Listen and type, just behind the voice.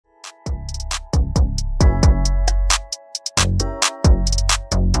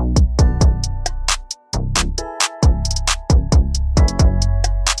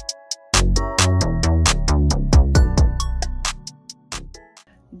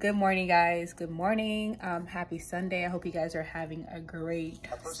Good morning, guys. Good morning. Happy Sunday. I hope you guys are having a great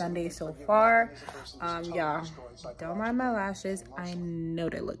Sunday so far. Yeah, don't mind my lashes. I know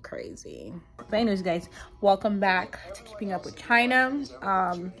they look crazy. But anyways, guys, welcome back to Keeping Up with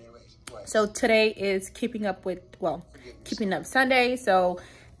Chyna. So today is Keeping Up Sunday. So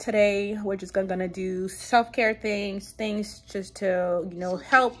today we're just gonna do self-care things just to, you know,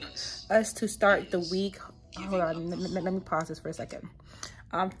 help us to start the week. Hold on, let me pause this for a second.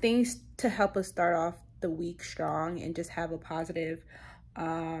 Things to help us start off the week strong and just have a positive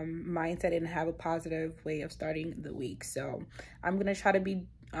mindset and have a positive way of starting the week. So I'm gonna try to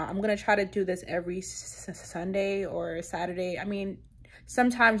do this every Sunday or Saturday. I mean,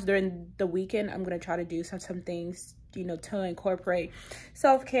 sometimes during the weekend I'm gonna try to do some things, you know, to incorporate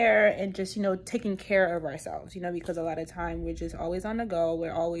self-care and just, you know, taking care of ourselves, you know, because a lot of time we're just always on the go.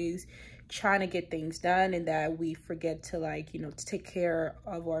 We're always trying to get things done, and that we forget to, like, you know, to take care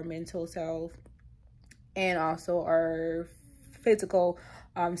of our mental self and also our physical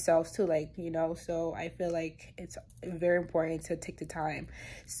selves too, like, you know. So I feel like it's very important to take the time,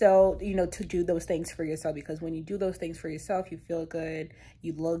 so, you know, to do those things for yourself, because when you do those things for yourself, you feel good,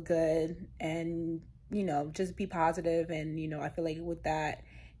 you look good, and, you know, just be positive. And, you know, I feel like with that,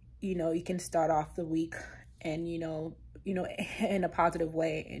 you know, you can start off the week and, you know, in a positive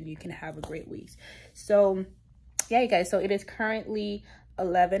way, and you can have a great week. So yeah, you guys, so it is currently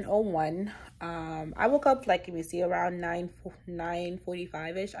 11:01. I woke up, like, you see, around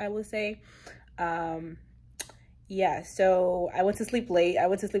 9:45ish, I would say. Yeah, so I went to sleep late. I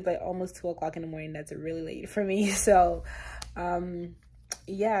went to sleep like almost 2 o'clock in the morning. That's really late for me. So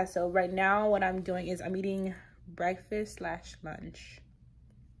yeah, so right now what I'm doing is I'm eating breakfast / lunch,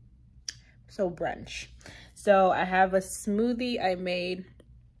 so brunch. So I have a smoothie I made.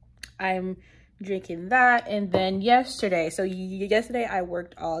 I'm drinking that. And then yesterday I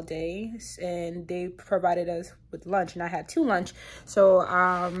worked all day and they provided us with lunch, and I had 2 lunch. So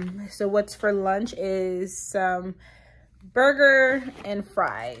so what's for lunch is some burger and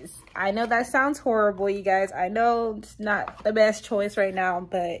fries. I know that sounds horrible, you guys. I know it's not the best choice right now,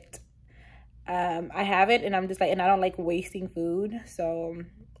 but I have it, and I'm just like, and I don't like wasting food. So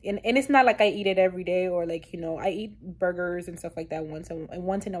and it's not like I eat it every day, or, like, you know, I eat burgers and stuff like that once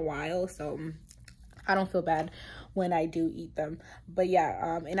in a while, so I don't feel bad when I do eat them. But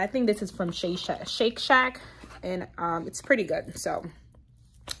yeah, and I think this is from Shake Shack, and it's pretty good. So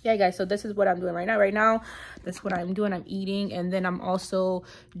yeah, guys, so this is what I'm doing right now. That's what I'm doing. I'm eating, and then I'm also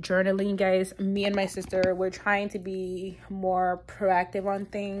journaling, guys. Me and my sister, we're trying to be more proactive on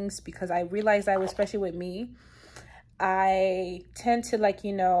things, because I realized that, especially with me, I tend to, like,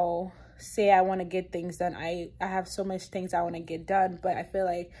 you know, say I want to get things done. I have so much things I want to get done, but I feel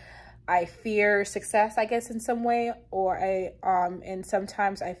like I fear success, I guess, in some way, or and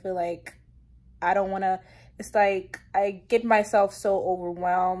sometimes I feel like I don't want to. It's like I get myself so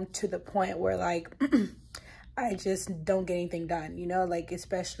overwhelmed to the point where, like, I just don't get anything done, you know, like,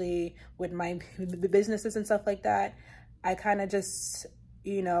 especially with my businesses and stuff like that. I kind of just,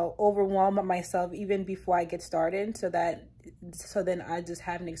 you know, overwhelm myself even before I get started, so then I just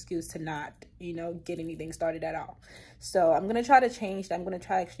have an excuse to not, you know, get anything started at all. So I'm gonna try to change that. I'm gonna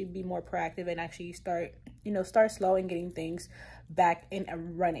try to actually be more proactive and actually start slow and getting things back in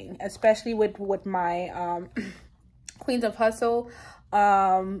and running, especially with my Queens of Hustle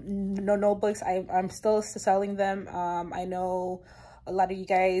notebooks. I'm still selling them. I know a lot of you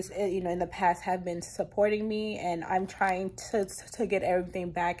guys, you know, in the past have been supporting me, and I'm trying to get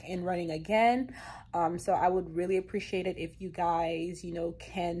everything back and running again. So I would really appreciate it if you guys, you know,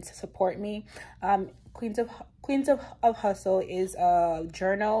 can support me. Queens of Hustle is a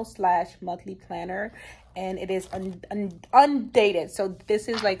journal / monthly planner, and it is undated. So this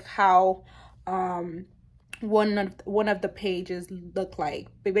is like how one of the pages look like.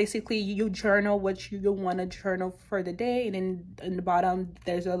 But basically, you journal what you want to journal for the day, and then in the bottom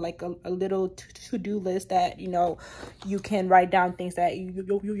there's a little to-do list that, you know, you can write down things that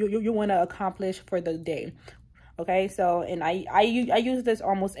you want to accomplish for the day. Okay, so, and I use this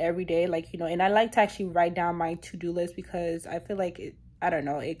almost every day, like, you know, and I like to actually write down my to-do list, because I feel like I don't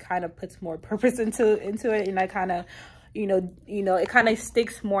know, it kind of puts more purpose into it, and I kind of, you know, it kind of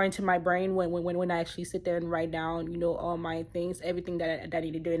sticks more into my brain when I actually sit there and write down, you know, all my things, everything that I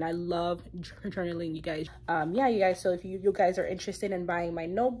need to do. And I love journaling, you guys. Yeah, you guys, so if you guys are interested in buying my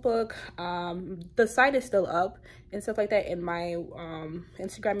notebook, the site is still up and stuff like that, and my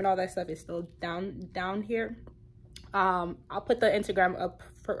Instagram and all that stuff is still down here. I'll put the Instagram up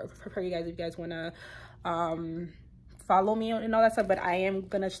for you guys if you guys want to follow me and all that stuff. But I am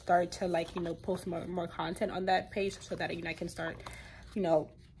gonna start to, like, you know, post more content on that page, so that, you know, I can start, you know,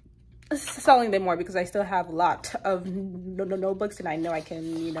 selling them more because I still have a lot of notebooks and I know I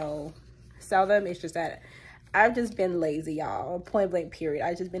can, you know, sell them. It's just that I've just been lazy, y'all. Point blank period.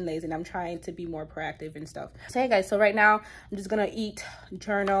 I've just been lazy and I'm trying to be more proactive and stuff. So hey guys, so right now I'm just gonna eat,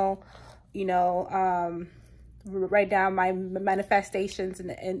 journal, you know, write down my manifestations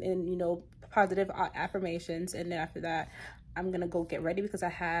and you know, positive affirmations, and then after that I'm gonna go get ready because I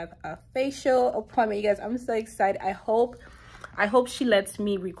have a facial appointment, you guys. I'm so excited. I hope she lets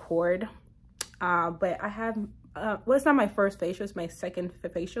me record, but I have well, it's not my first facial, it's my second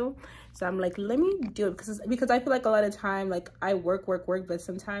facial, so I'm like, let me do it because I feel like a lot of time, like, I work, but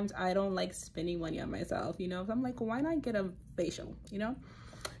sometimes I don't like spending money on myself, you know. So I'm like, why not get a facial, you know?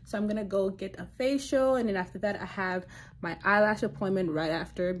 So I'm gonna go get a facial, and then after that I have my eyelash appointment right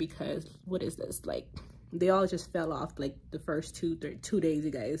after, because what is this, like, they all just fell off like the first 2 days,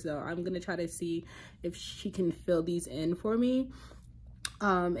 you guys. So I'm gonna try to see if she can fill these in for me,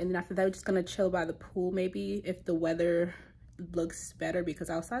 and then after that we're just gonna chill by the pool, maybe, if the weather looks better, because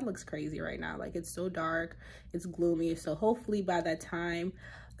outside looks crazy right now. Like, it's so dark, it's gloomy, so hopefully by that time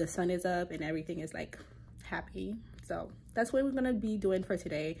the sun is up and everything is like happy. So that's what we're gonna be doing for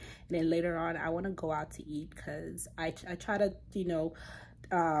today. And then later on I want to go out to eat, because I try to, you know,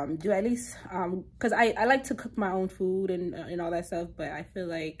 do at least because I like to cook my own food and all that stuff, but I feel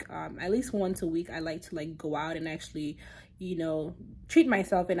like at least once a week I like to, like, go out and actually, you know, treat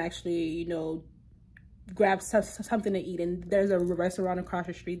myself and actually, you know, grab something to eat. And there's a restaurant across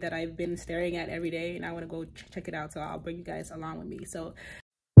the street that I've been staring at every day, and I want to go check it out, so I'll bring you guys along with me. So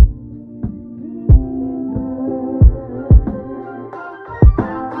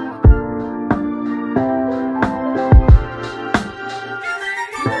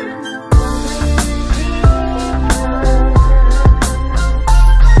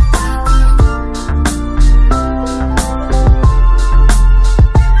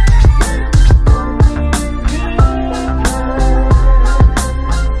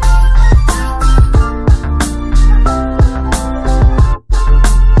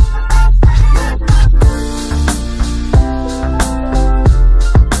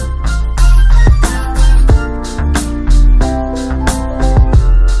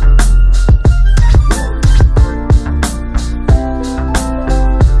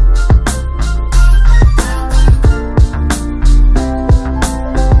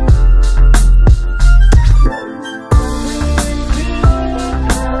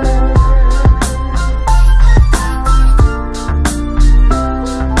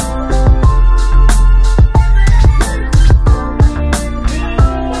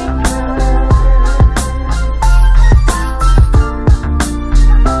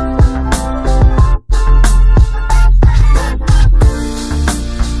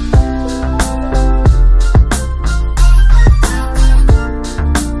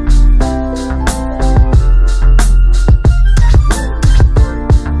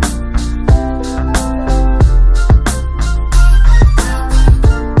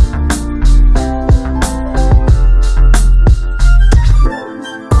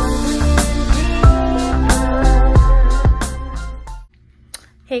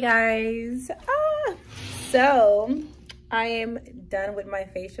hey guys, so I am done with my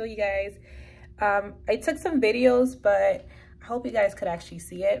facial, you guys. I took some videos, but I hope you guys could actually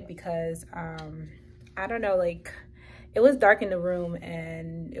see it, because I don't know, like, it was dark in the room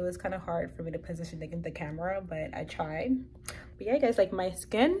and it was kind of hard for me to position the camera, but I tried. But yeah, guys, like, my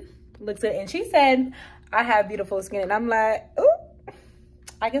skin looks good, and she said I have beautiful skin, and I'm like, oh,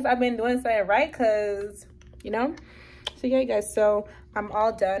 I guess I've been doing something right, because, you know. So yeah, guys, so I'm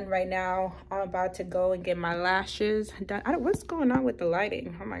all done right now. I'm about to go and get my lashes done. What's going on with the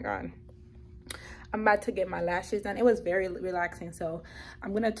lighting? Oh my god. I'm about to get my lashes done. It was very relaxing, so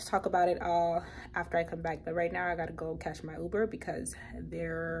I'm gonna talk about it all after I come back. But right now I gotta go catch my Uber, because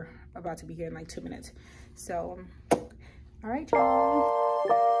they're about to be here in like 2 minutes. So all right, y'all.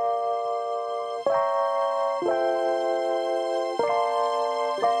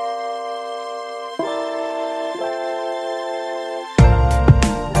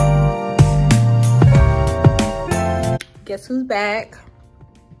 Guess who's back?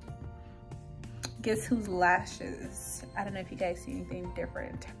 Guess whose lashes? I don't know if you guys see anything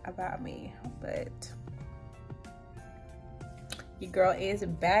different about me, but your girl is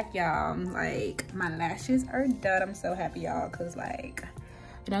back, y'all. Like, my lashes are done. I'm so happy, y'all, because, like,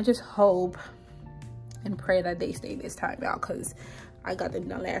 and I just hope and pray that they stay this time, y'all, because I got them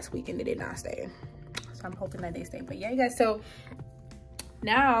done last week and they did not stay. So I'm hoping that they stay. But yeah, you guys, so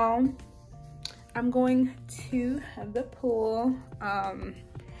now I'm going to the pool.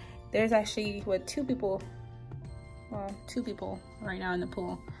 There's actually two people right now in the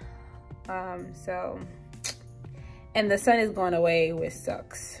pool. So, and the sun is going away, which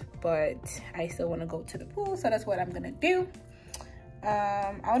sucks, but I still want to go to the pool, so that's what I'm gonna do.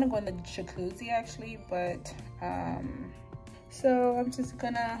 I want to go in the jacuzzi actually, but so I'm just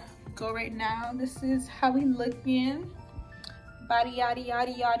gonna go right now. This is how we looking. Body yaddy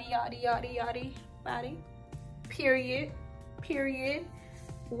yaddy yaddy yaddy yaddy yaddy body. Period. Period.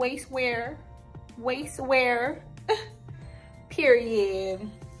 Waist wear. Waist wear. Period.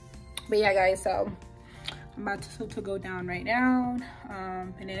 But yeah, guys, so I'm about to go down right now,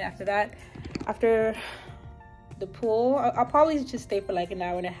 and then after that, after the pool, I'll probably just stay for like an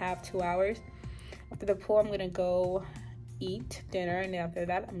hour and a half, 2 hours. After the pool, I'm gonna go eat dinner, and then after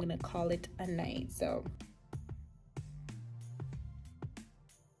that I'm gonna call it a night. So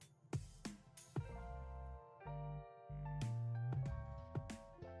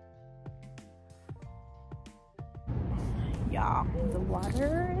y'all, the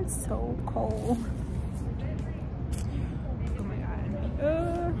water is so cold. Oh my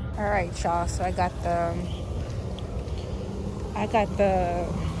god. All right, y'all, so I got the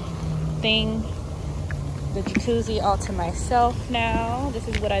thing, the jacuzzi, all to myself now. This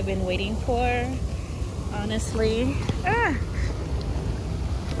is what I've been waiting for, honestly.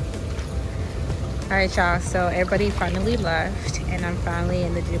 All right, y'all, so everybody finally left and I'm finally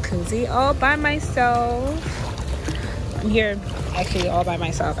in the jacuzzi all by myself. I'm here actually all by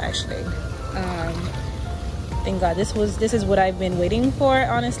myself, actually. Thank God, this is what I've been waiting for,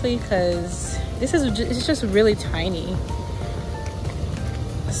 honestly, because it's just really tiny.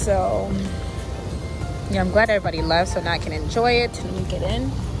 So yeah, I'm glad everybody left so now I can enjoy it. Let me get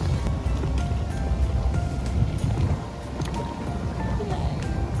in.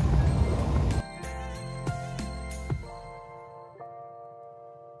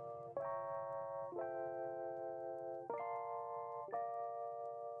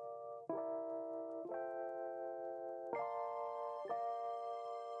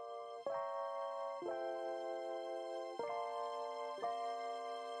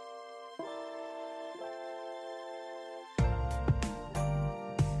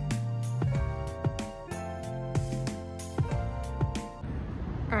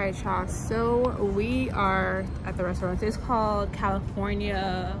 All right, y'all, so we are at the restaurant. It's called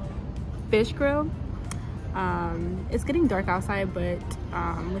California Fish Grill. It's getting dark outside, but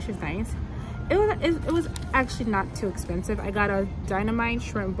which is nice. It was actually not too expensive. I got a dynamite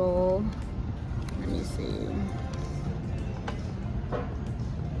shrimp bowl. Let me see.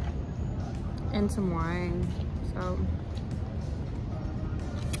 And some wine. So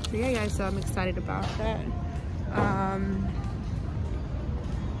yeah, guys, so I'm excited about that.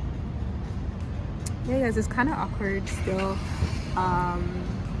 Yeah, guys, it's kind of awkward still,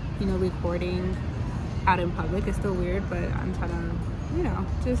 you know, recording out in public. It's still weird, but I'm trying to, you know,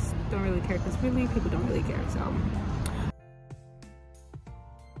 just don't really care, because really people don't really care. So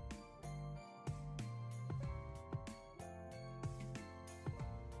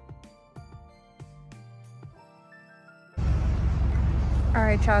all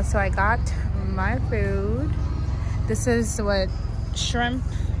right, y'all, so I got my food. This is what shrimp,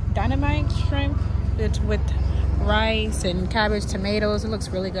 dynamite shrimp. It's with rice and cabbage, tomatoes. It looks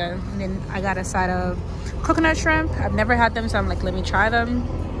really good. And then I got a side of coconut shrimp. I've never had them, so I'm like, let me try them.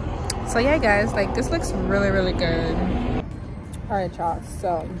 So yeah, guys, like, this looks really, really good. All right, y'all,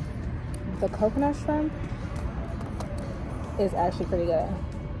 so the coconut shrimp is actually pretty good.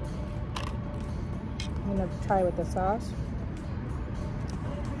 I'm gonna try it with the sauce.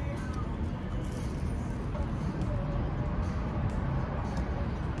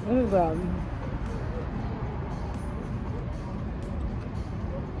 This is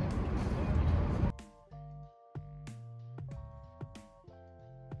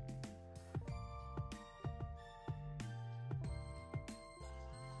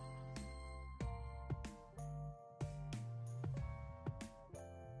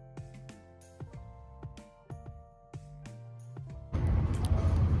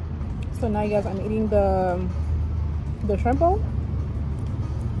so now, you guys, I'm eating the shrimp bowl.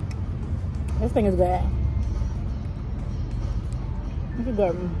 This thing is good. This is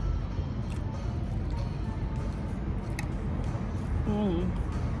good.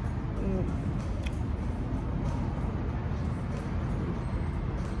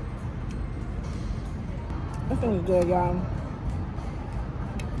 This thing is good, y'all.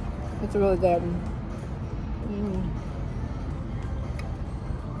 It's really good.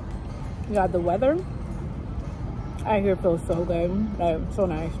 Yeah, the weather out here feels so good. Like, so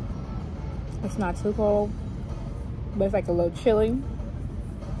nice. It's not too cold, but it's like a little chilly,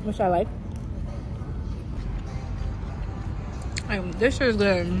 which I like. This is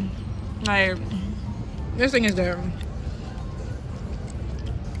good. Like, this thing is good.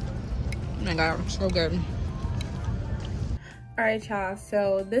 Oh my god, so good. All right, y'all,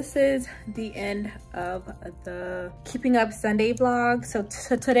 so this is the end of the Keeping Up Sunday vlog. So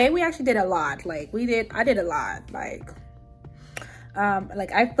today we actually did a lot. Like, I did a lot. Like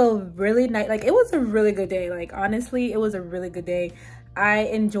I feel really nice. Like, it was a really good day. Like, honestly, it was a really good day. I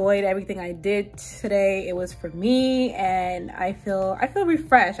enjoyed everything I did today. It was for me, and I feel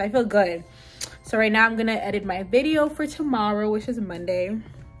refreshed. I feel good. So right now I'm gonna edit my video for tomorrow, which is Monday,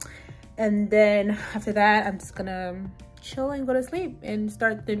 and then after that I'm just gonna chill and go to sleep and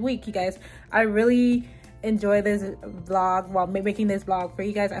start the week. You guys, I really enjoy this vlog while making this vlog for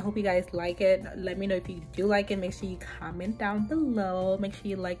you guys. I hope you guys like it. Let me know if you do like it. Make sure you comment down below. Make sure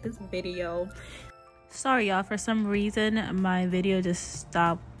you like this video. Sorry y'all, for some reason my video just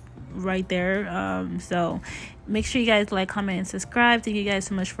stopped right there. So make sure you guys like, comment, and subscribe. Thank you guys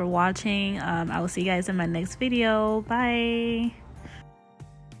so much for watching. I will see you guys in my next video. Bye.